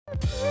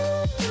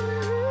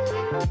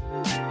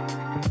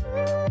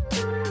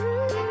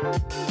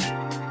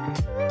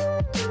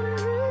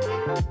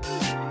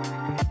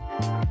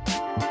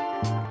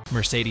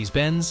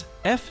Mercedes-Benz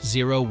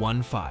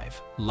F015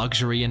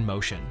 Luxury in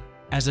Motion.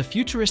 As a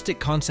futuristic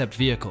concept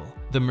vehicle,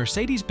 the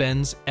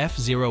Mercedes-Benz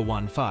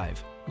F015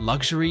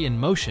 Luxury in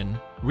Motion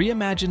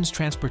reimagines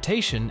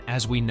transportation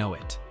as we know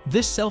it.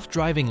 This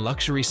self-driving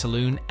luxury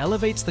saloon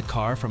elevates the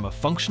car from a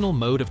functional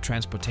mode of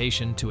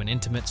transportation to an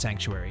intimate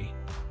sanctuary.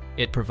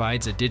 It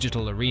provides a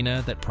digital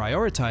arena that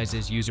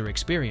prioritizes user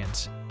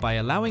experience by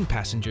allowing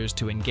passengers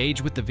to engage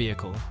with the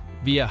vehicle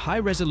via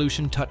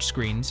high-resolution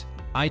touchscreens,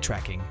 eye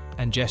tracking,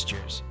 and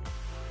gestures.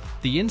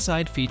 The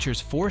inside features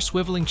 4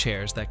 swiveling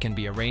chairs that can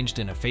be arranged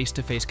in a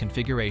face-to-face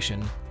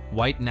configuration,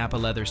 white Nappa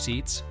leather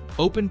seats,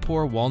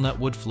 open-pore walnut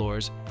wood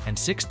floors, and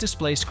 6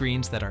 display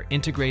screens that are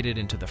integrated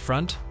into the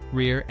front,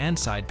 rear, and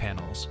side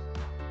panels.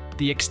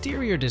 The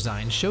exterior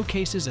design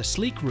showcases a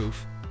sleek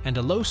roof and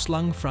a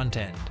low-slung front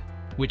end,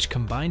 which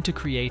combine to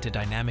create a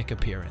dynamic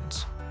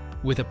appearance.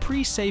 With a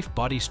pre-safe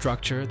body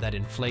structure that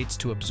inflates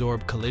to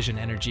absorb collision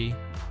energy,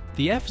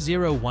 the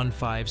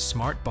F015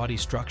 smart body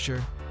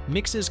structure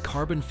mixes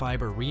carbon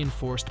fiber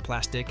reinforced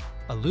plastic,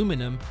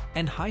 aluminum,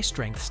 and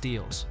high-strength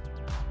steels.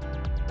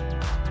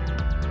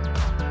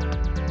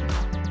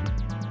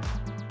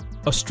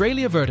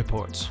 Australia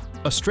Vertiports.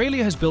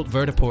 Australia has built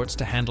vertiports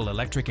to handle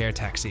electric air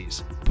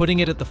taxis, putting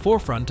it at the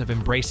forefront of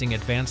embracing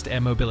advanced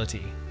air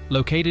mobility.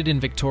 Located in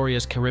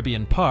Victoria's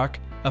Caribbean Park,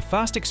 a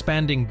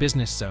fast-expanding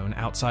business zone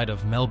outside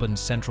of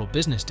Melbourne's central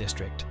business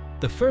district,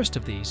 the first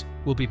of these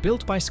will be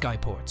built by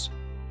Skyports.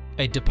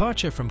 A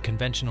departure from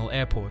conventional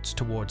airports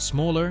towards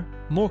smaller,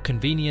 more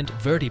convenient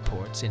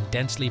vertiports in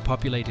densely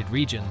populated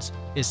regions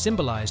is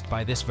symbolized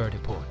by this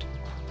vertiport.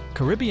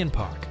 Caribbean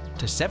Park,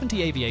 to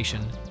 70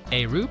 Aviation,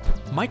 Arup,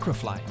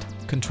 Microflight,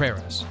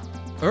 Contreras,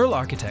 Earl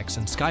Architects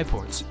and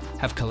Skyports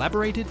have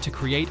collaborated to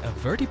create a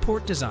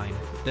vertiport design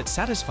that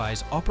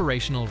satisfies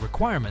operational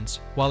requirements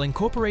while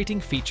incorporating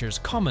features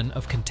common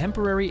of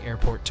contemporary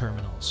airport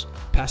terminals.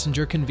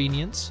 Passenger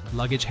convenience,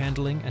 luggage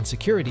handling, and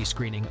security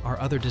screening are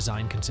other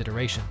design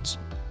considerations.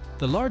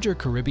 The larger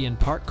Caribbean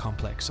Park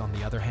complex, on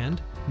the other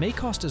hand, may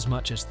cost as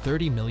much as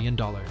 $30 million.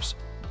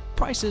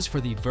 Prices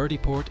for the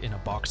vertiport in a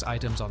box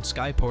items on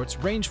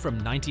Skyports range from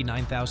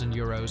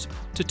 €99,000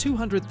 to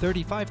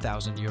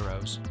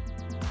 €235,000.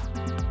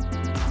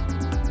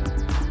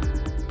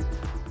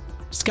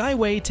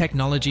 SkyWay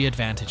Technology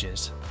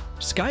Advantages.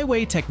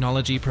 SkyWay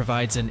technology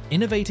provides an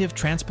innovative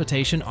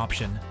transportation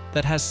option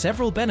that has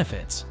several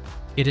benefits.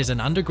 It is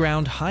an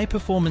underground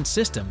high-performance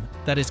system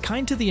that is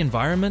kind to the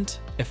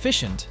environment,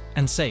 efficient,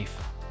 and safe.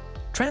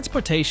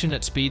 Transportation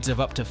at speeds of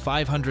up to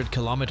 500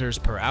 kilometers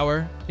per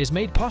hour is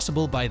made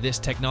possible by this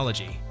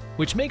technology,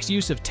 which makes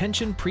use of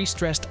tension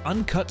pre-stressed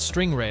uncut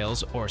string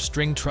rails or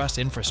string truss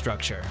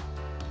infrastructure.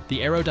 The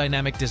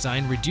aerodynamic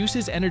design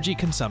reduces energy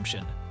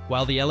consumption,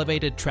 while the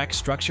elevated track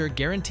structure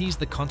guarantees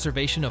the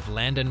conservation of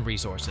land and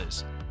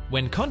resources.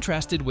 When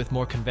contrasted with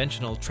more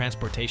conventional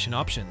transportation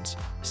options,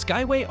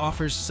 SkyWay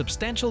offers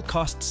substantial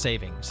cost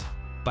savings.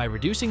 By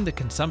reducing the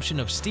consumption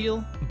of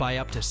steel by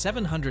up to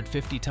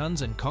 750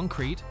 tons and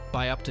concrete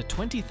by up to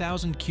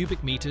 20,000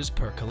 cubic meters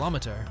per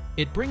kilometer,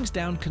 it brings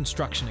down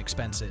construction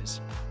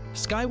expenses.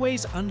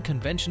 SkyWay's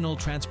unconventional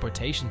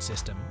transportation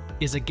system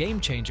is a game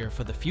changer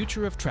for the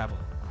future of travel,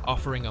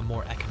 offering a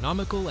more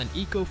economical and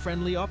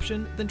eco-friendly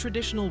option than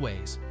traditional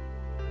ways.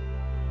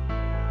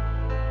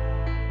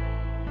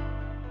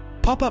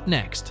 Pop.Up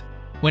Next.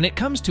 When it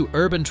comes to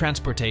urban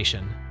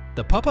transportation,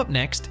 the Pop.Up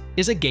Next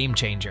is a game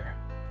changer.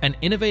 An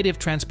innovative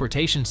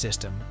transportation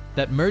system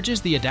that merges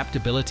the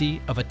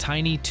adaptability of a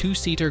tiny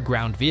 2-seater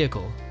ground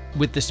vehicle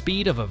with the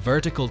speed of a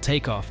vertical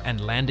takeoff and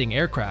landing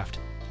aircraft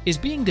is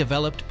being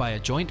developed by a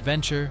joint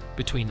venture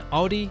between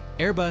Audi,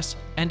 Airbus,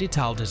 and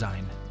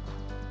Italdesign.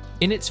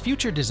 In its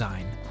future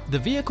design, the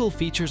vehicle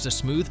features a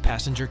smooth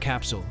passenger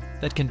capsule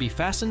that can be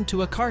fastened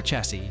to a car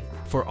chassis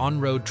for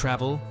on-road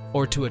travel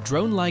or to a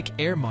drone-like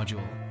air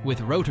module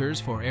with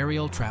rotors for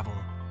aerial travel.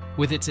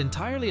 With its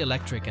entirely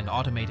electric and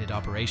automated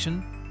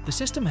operation, the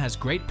system has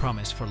great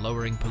promise for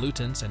lowering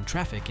pollutants and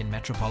traffic in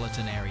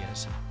metropolitan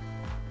areas.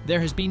 There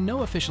has been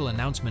no official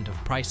announcement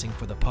of pricing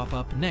for the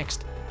Pop.Up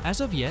Next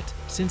as of yet,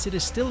 since it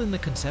is still in the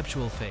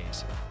conceptual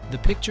phase. The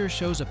picture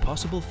shows a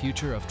possible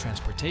future of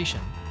transportation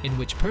in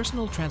which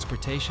personal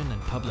transportation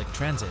and public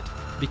transit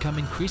become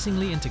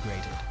increasingly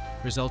integrated,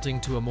 resulting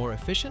to a more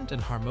efficient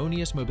and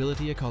harmonious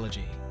mobility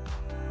ecology.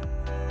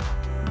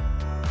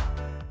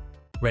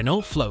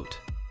 Renault Float.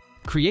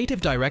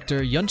 Creative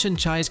director Yunshin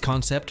Chai's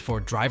concept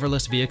for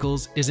driverless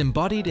vehicles is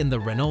embodied in the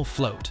Renault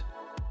Float.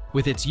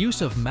 With its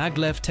use of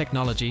maglev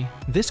technology,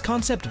 this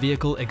concept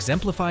vehicle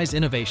exemplifies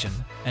innovation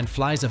and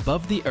flies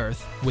above the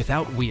earth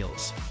without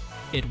wheels.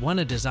 It won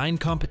a design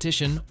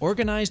competition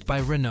organized by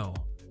Renault.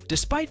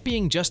 Despite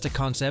being just a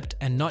concept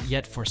and not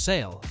yet for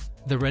sale,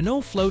 the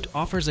Renault Float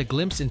offers a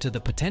glimpse into the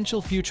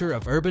potential future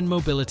of urban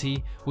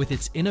mobility with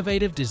its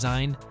innovative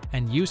design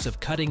and use of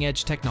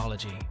cutting-edge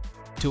technology.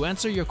 To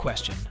answer your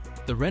question,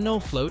 the Renault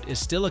Float is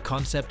still a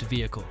concept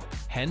vehicle,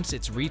 hence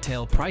its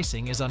retail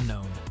pricing is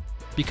unknown.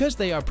 Because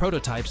they are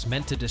prototypes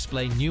meant to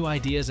display new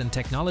ideas and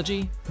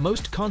technology,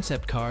 most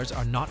concept cars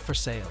are not for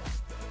sale.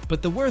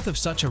 But the worth of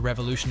such a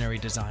revolutionary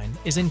design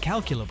is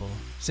incalculable,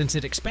 since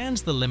it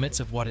expands the limits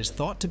of what is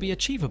thought to be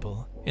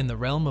achievable in the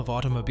realm of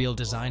automobile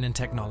design and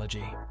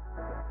technology.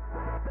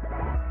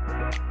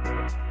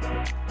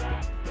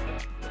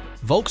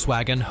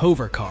 Volkswagen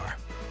Hover Car.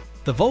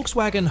 The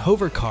Volkswagen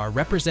Hover Car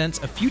represents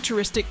a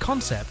futuristic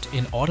concept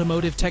in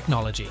automotive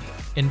technology,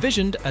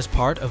 envisioned as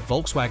part of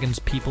Volkswagen's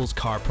People's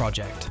Car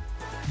project.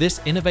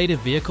 This innovative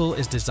vehicle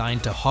is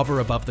designed to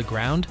hover above the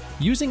ground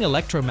using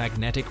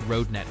electromagnetic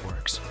road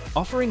networks,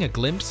 offering a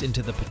glimpse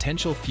into the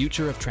potential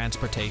future of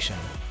transportation.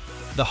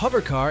 The hover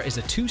car is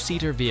a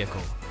two-seater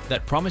vehicle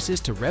that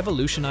promises to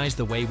revolutionize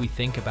the way we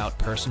think about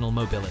personal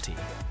mobility.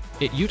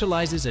 It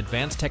utilizes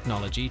advanced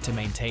technology to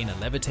maintain a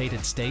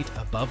levitated state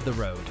above the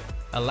road,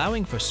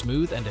 allowing for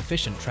smooth and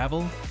efficient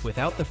travel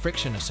without the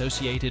friction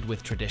associated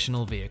with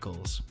traditional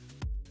vehicles.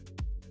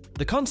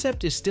 The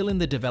concept is still in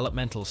the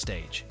developmental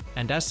stage,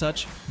 and as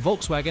such,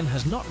 Volkswagen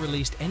has not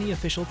released any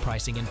official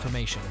pricing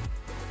information.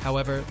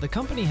 However, the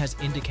company has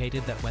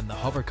indicated that when the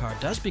hover car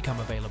does become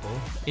available,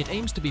 it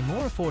aims to be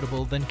more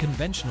affordable than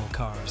conventional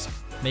cars,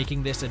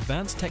 making this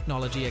advanced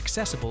technology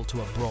accessible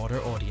to a broader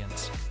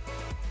audience.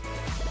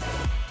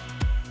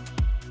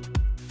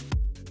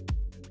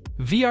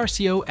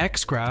 VRCO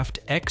Xcraft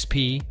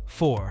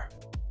XP4.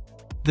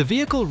 The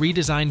vehicle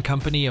redesign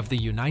company of the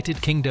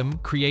United Kingdom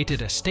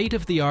created a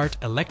state-of-the-art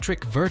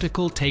electric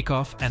vertical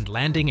takeoff and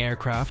landing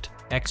aircraft,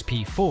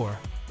 XP4,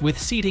 with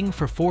seating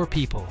for 4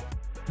 people.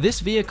 This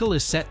vehicle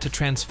is set to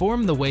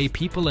transform the way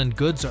people and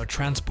goods are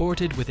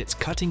transported with its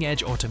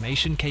cutting-edge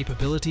automation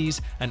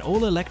capabilities and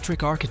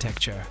all-electric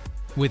architecture.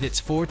 With its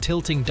 4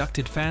 tilting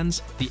ducted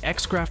fans, the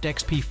Xcraft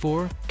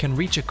XP4 can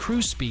reach a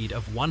cruise speed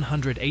of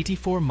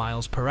 184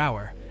 miles per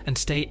hour and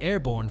stay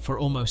airborne for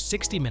almost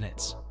 60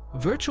 minutes.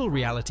 Virtual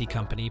reality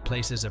company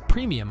places a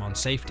premium on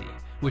safety,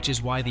 which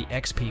is why the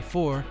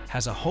XP4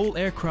 has a whole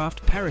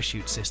aircraft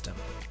parachute system.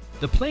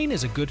 The plane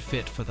is a good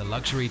fit for the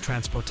luxury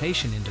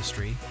transportation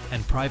industry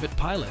and private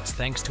pilots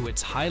thanks to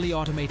its highly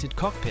automated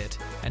cockpit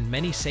and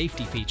many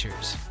safety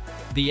features.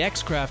 The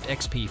Xcraft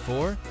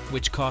XP4,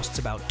 which costs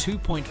about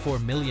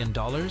 $2.4 million,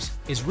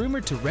 is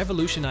rumored to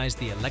revolutionize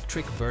the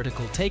electric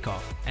vertical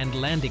takeoff and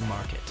landing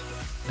market.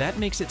 That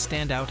makes it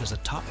stand out as a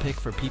top pick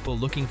for people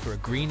looking for a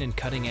green and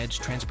cutting-edge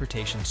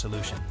transportation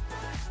solution.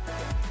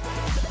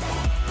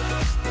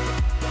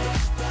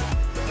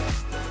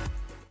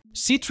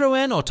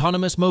 Citroën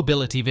Autonomous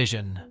Mobility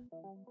Vision.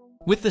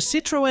 With the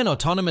Citroën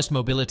Autonomous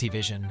Mobility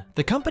Vision,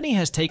 the company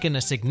has taken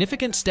a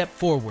significant step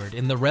forward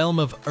in the realm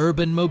of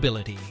urban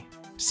mobility.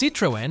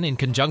 Citroën, in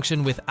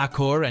conjunction with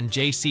Accor and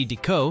JC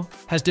Decaux,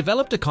 has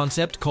developed a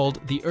concept called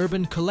the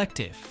Urban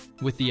Collective,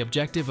 with the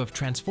objective of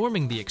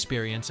transforming the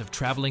experience of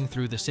traveling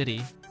through the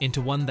city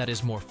into one that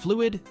is more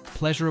fluid,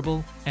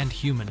 pleasurable, and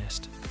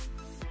humanist.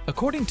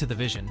 According to the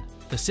vision,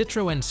 the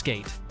Citroën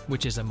Skate,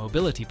 which is a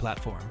mobility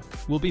platform,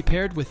 will be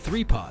paired with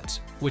 3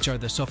 pods, which are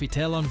the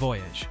Sofitel en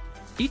Voyage.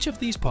 Each of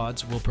these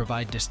pods will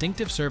provide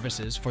distinctive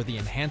services for the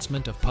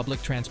enhancement of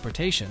public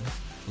transportation,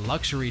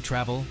 luxury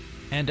travel,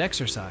 and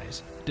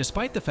exercise.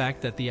 Despite the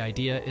fact that the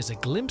idea is a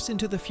glimpse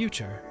into the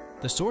future,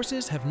 the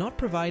sources have not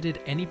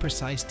provided any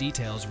precise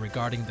details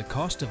regarding the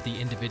cost of the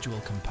individual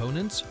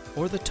components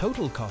or the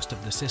total cost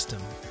of the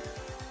system.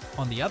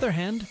 On the other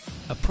hand,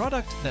 a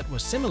product that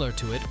was similar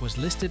to it was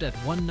listed at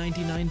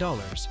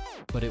 $199,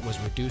 but it was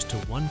reduced to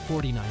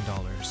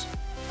 $149.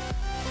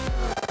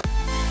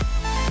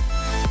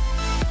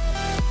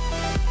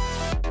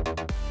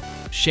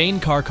 Shane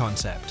Car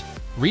Concept.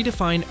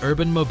 Redefine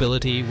urban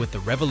mobility with the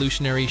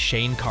revolutionary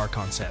Shane Car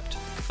Concept,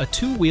 a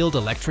 2-wheeled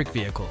electric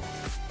vehicle.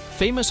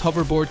 Famous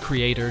hoverboard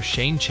creator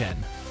Shane Chen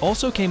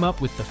also came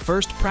up with the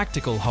first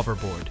practical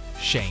hoverboard,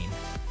 Shane.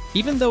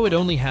 Even though it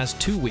only has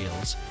 2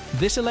 wheels,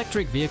 this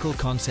electric vehicle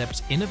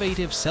concept's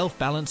innovative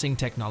self-balancing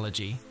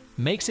technology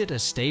makes it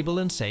as stable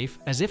and safe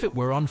as if it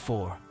were on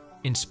 4.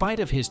 In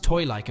spite of his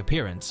toy-like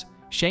appearance,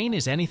 Shane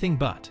is anything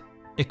but.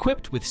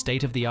 Equipped with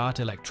state-of-the-art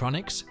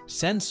electronics,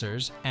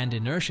 sensors, and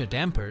inertia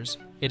dampers,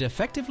 it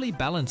effectively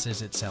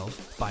balances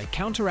itself by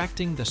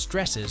counteracting the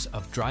stresses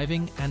of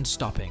driving and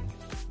stopping.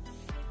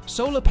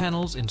 Solar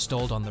panels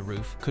installed on the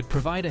roof could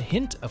provide a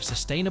hint of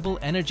sustainable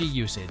energy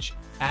usage,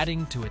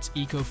 adding to its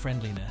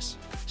eco-friendliness.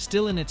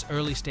 Still in its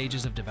early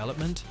stages of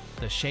development,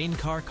 the Shane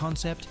Car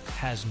concept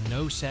has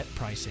no set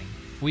pricing.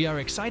 We are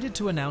excited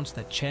to announce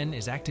that Chen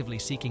is actively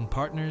seeking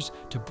partners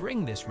to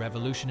bring this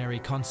revolutionary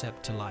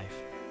concept to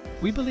life.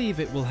 We believe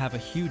it will have a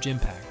huge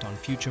impact on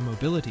future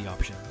mobility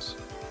options.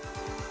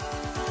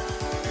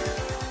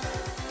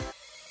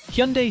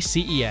 Hyundai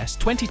CES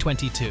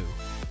 2022.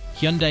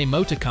 Hyundai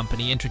Motor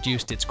Company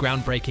introduced its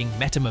groundbreaking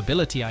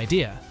meta-mobility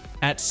idea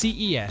at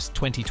CES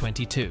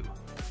 2022,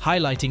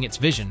 highlighting its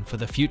vision for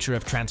the future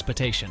of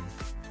transportation.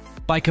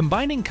 By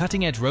combining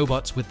cutting-edge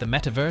robots with the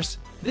metaverse,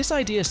 this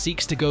idea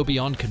seeks to go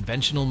beyond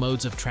conventional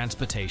modes of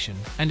transportation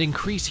and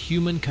increase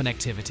human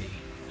connectivity.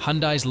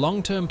 Hyundai's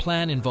long-term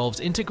plan involves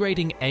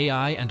integrating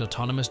AI and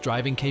autonomous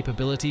driving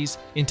capabilities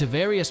into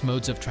various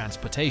modes of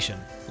transportation,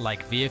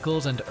 like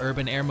vehicles and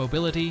urban air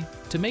mobility,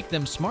 to make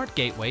them smart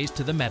gateways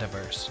to the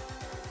metaverse.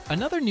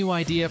 Another new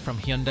idea from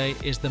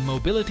Hyundai is the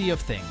mobility of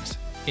things,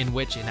 in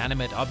which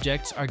inanimate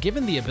objects are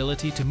given the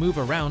ability to move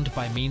around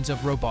by means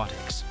of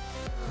robotics.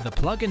 The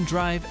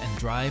plug-and-drive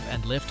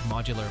and lift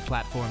modular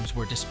platforms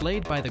were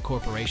displayed by the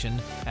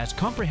corporation as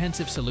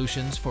comprehensive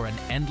solutions for an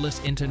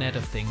endless Internet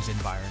of Things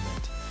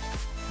environment.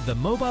 The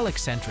mobile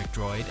eccentric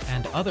droid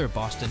and other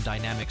Boston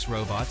Dynamics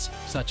robots,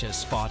 such as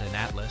Spot and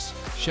Atlas,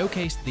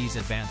 showcased these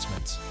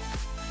advancements.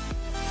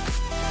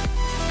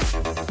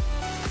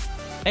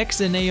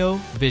 EXENEO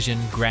Vision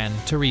Gran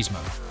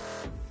Turismo.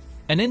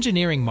 An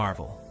engineering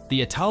marvel,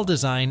 the Ital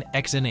design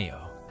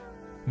EXENEO.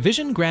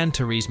 Vision Gran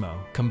Turismo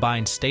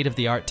combines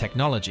state-of-the-art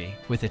technology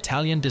with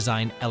Italian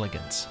design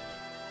elegance.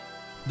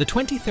 The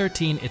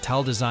 2013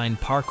 Ital design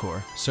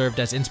parkour served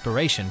as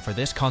inspiration for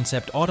this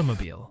concept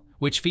automobile,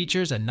 which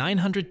features a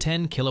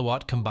 910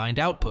 kilowatt combined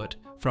output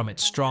from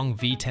its strong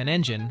V10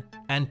 engine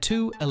and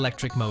 2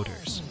 electric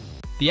motors.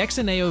 The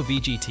EXENEO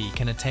VGT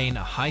can attain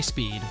a high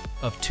speed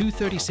of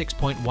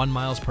 236.1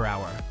 miles per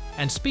hour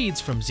and speeds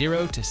from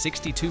 0 to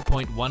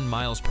 62.1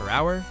 miles per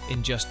hour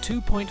in just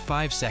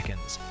 2.5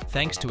 seconds,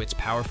 thanks to its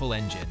powerful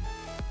engine.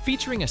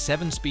 Featuring a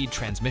 7-speed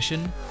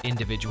transmission,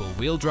 individual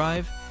wheel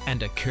drive,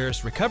 and a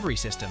Curse recovery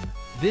system,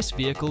 this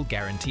vehicle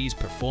guarantees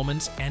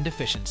performance and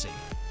efficiency.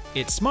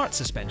 Its smart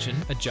suspension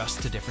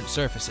adjusts to different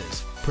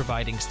surfaces,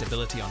 providing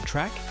stability on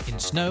track, in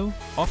snow,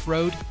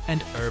 off-road,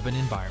 and urban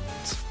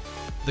environments.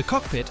 The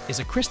cockpit is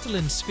a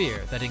crystalline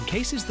sphere that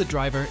encases the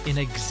driver in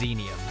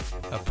EXENEO,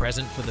 a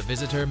present for the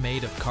visitor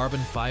made of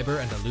carbon fiber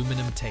and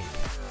aluminum tape.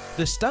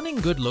 The stunning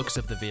good looks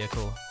of the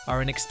vehicle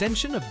are an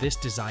extension of this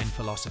design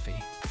philosophy.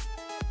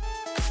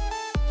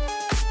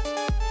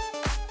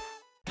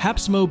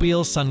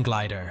 HAPSMobile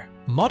Sunglider.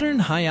 Modern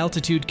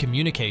high-altitude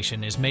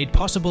communication is made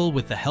possible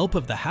with the help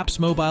of the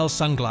HAPSMobile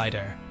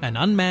Sunglider, an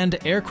unmanned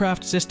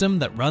aircraft system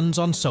that runs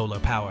on solar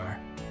power.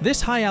 This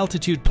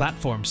high-altitude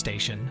platform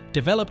station,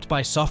 developed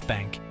by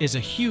SoftBank, is a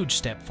huge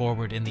step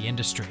forward in the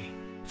industry.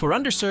 For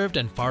underserved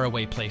and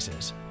faraway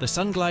places, the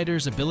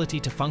Sunglider's ability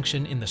to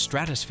function in the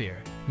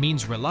stratosphere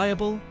means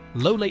reliable,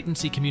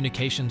 low-latency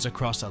communications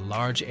across a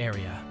large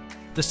area.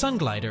 The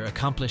Sunglider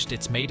accomplished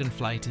its maiden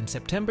flight in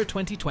September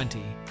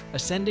 2020,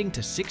 ascending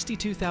to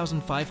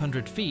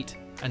 62,500 feet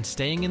and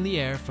staying in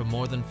the air for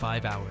more than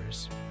 5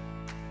 hours.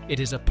 It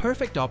is a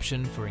perfect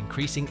option for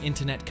increasing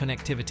internet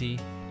connectivity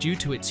due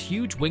to its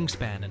huge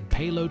wingspan and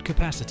payload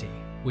capacity,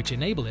 which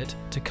enable it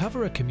to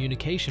cover a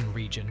communication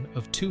region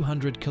of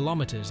 200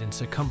 kilometers in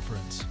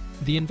circumference.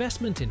 The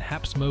investment in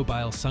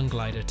HAPSMobile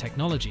Sunglider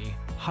technology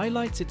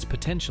highlights its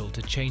potential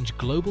to change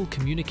global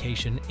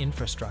communication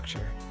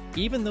infrastructure,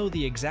 even though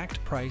the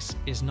exact price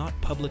is not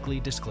publicly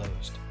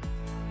disclosed.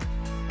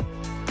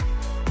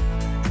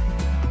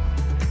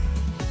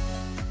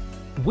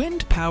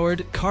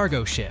 Wind-powered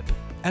cargo ship.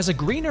 As a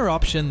greener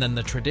option than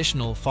the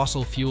traditional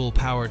fossil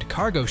fuel-powered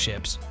cargo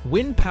ships,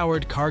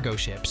 wind-powered cargo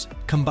ships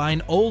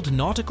combine old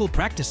nautical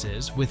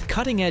practices with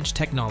cutting-edge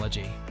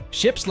technology.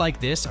 Ships like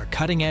this are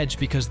cutting-edge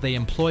because they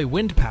employ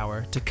wind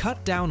power to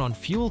cut down on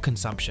fuel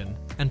consumption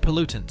and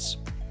pollutants.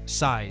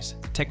 Size,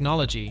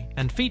 technology,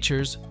 and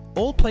features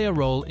all play a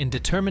role in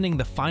determining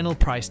the final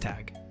price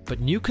tag, but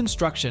new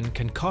construction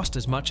can cost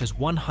as much as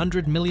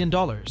 $100 million,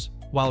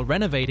 while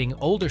renovating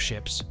older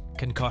ships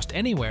can cost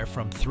anywhere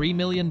from $3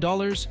 million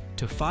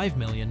to $5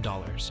 million.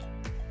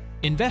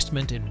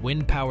 Investment in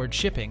wind-powered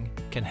shipping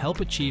can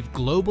help achieve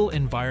global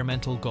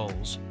environmental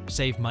goals,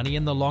 save money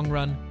in the long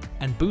run,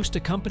 and boost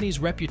a company's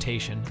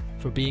reputation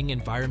for being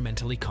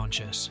environmentally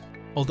conscious.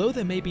 Although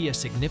there may be a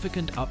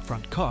significant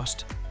upfront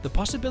cost, the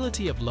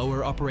possibility of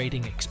lower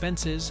operating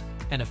expenses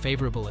and a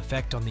favorable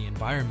effect on the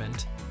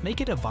environment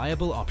make it a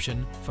viable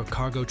option for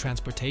cargo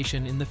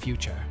transportation in the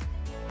future.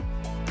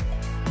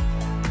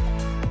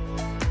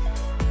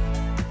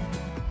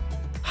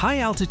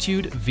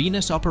 High-altitude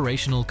Venus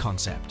operational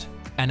concept.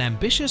 An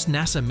ambitious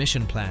NASA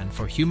mission plan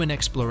for human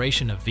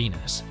exploration of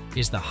Venus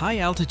is the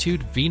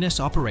high-altitude Venus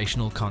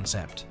operational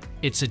concept.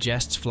 It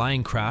suggests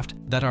flying craft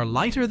that are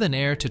lighter than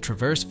air to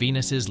traverse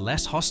Venus's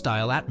less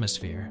hostile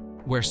atmosphere,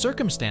 where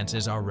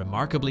circumstances are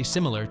remarkably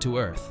similar to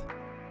Earth.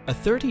 A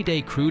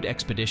 30-day crewed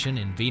expedition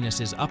in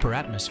Venus's upper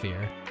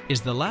atmosphere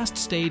is the last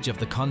stage of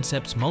the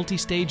concept's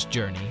multi-stage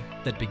journey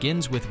that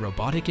begins with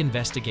robotic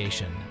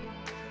investigation.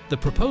 The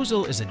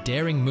proposal is a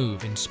daring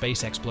move in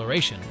space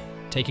exploration,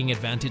 taking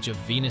advantage of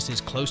Venus's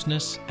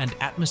closeness and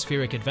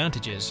atmospheric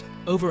advantages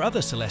over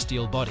other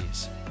celestial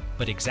bodies,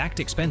 but exact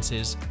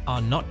expenses are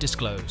not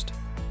disclosed.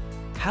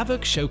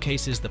 HAVOC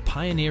showcases the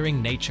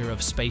pioneering nature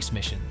of space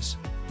missions,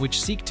 which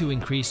seek to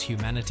increase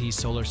humanity's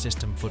solar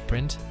system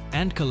footprint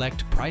and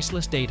collect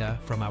priceless data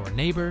from our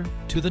neighbor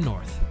to the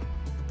north.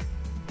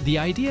 The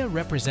idea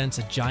represents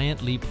a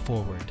giant leap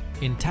forward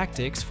in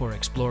tactics for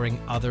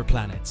exploring other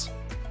planets,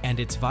 and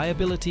its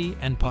viability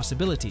and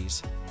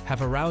possibilities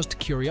have aroused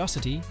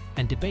curiosity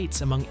and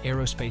debates among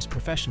aerospace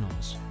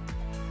professionals.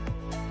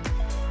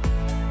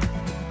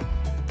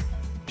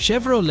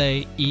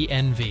 Chevrolet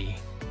ENV.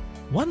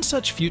 One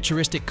such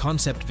futuristic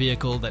concept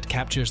vehicle that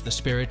captures the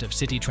spirit of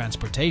city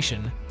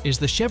transportation is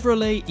the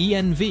Chevrolet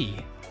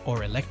ENV,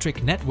 or electric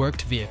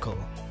networked vehicle.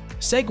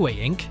 SkyWay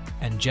Inc.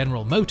 and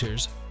General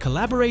Motors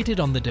collaborated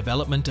on the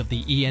development of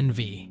the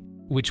ENV,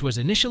 which was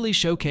initially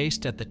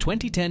showcased at the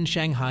 2010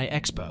 Shanghai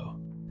Expo.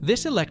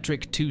 This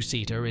electric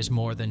two-seater is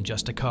more than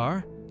just a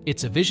car.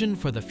 It's a vision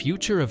for the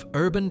future of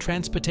urban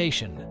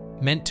transportation,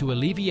 meant to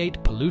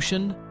alleviate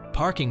pollution,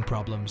 parking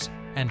problems,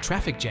 and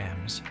traffic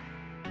jams.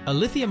 A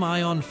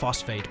lithium-ion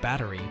phosphate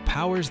battery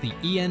powers the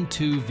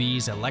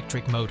EN2V's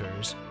electric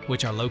motors,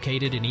 which are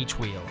located in each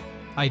wheel.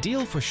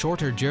 Ideal for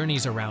shorter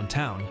journeys around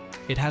town,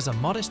 it has a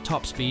modest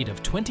top speed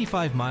of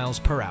 25 miles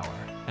per hour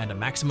and a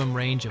maximum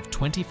range of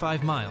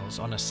 25 miles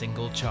on a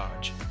single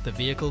charge. The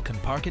vehicle can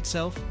park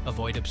itself,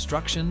 avoid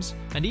obstructions,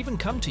 and even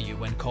come to you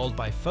when called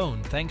by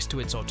phone thanks to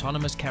its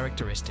autonomous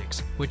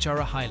characteristics, which are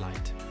a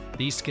highlight.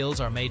 These skills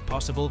are made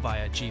possible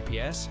via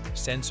GPS,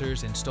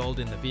 sensors installed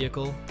in the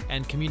vehicle,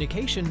 and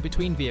communication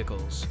between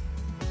vehicles.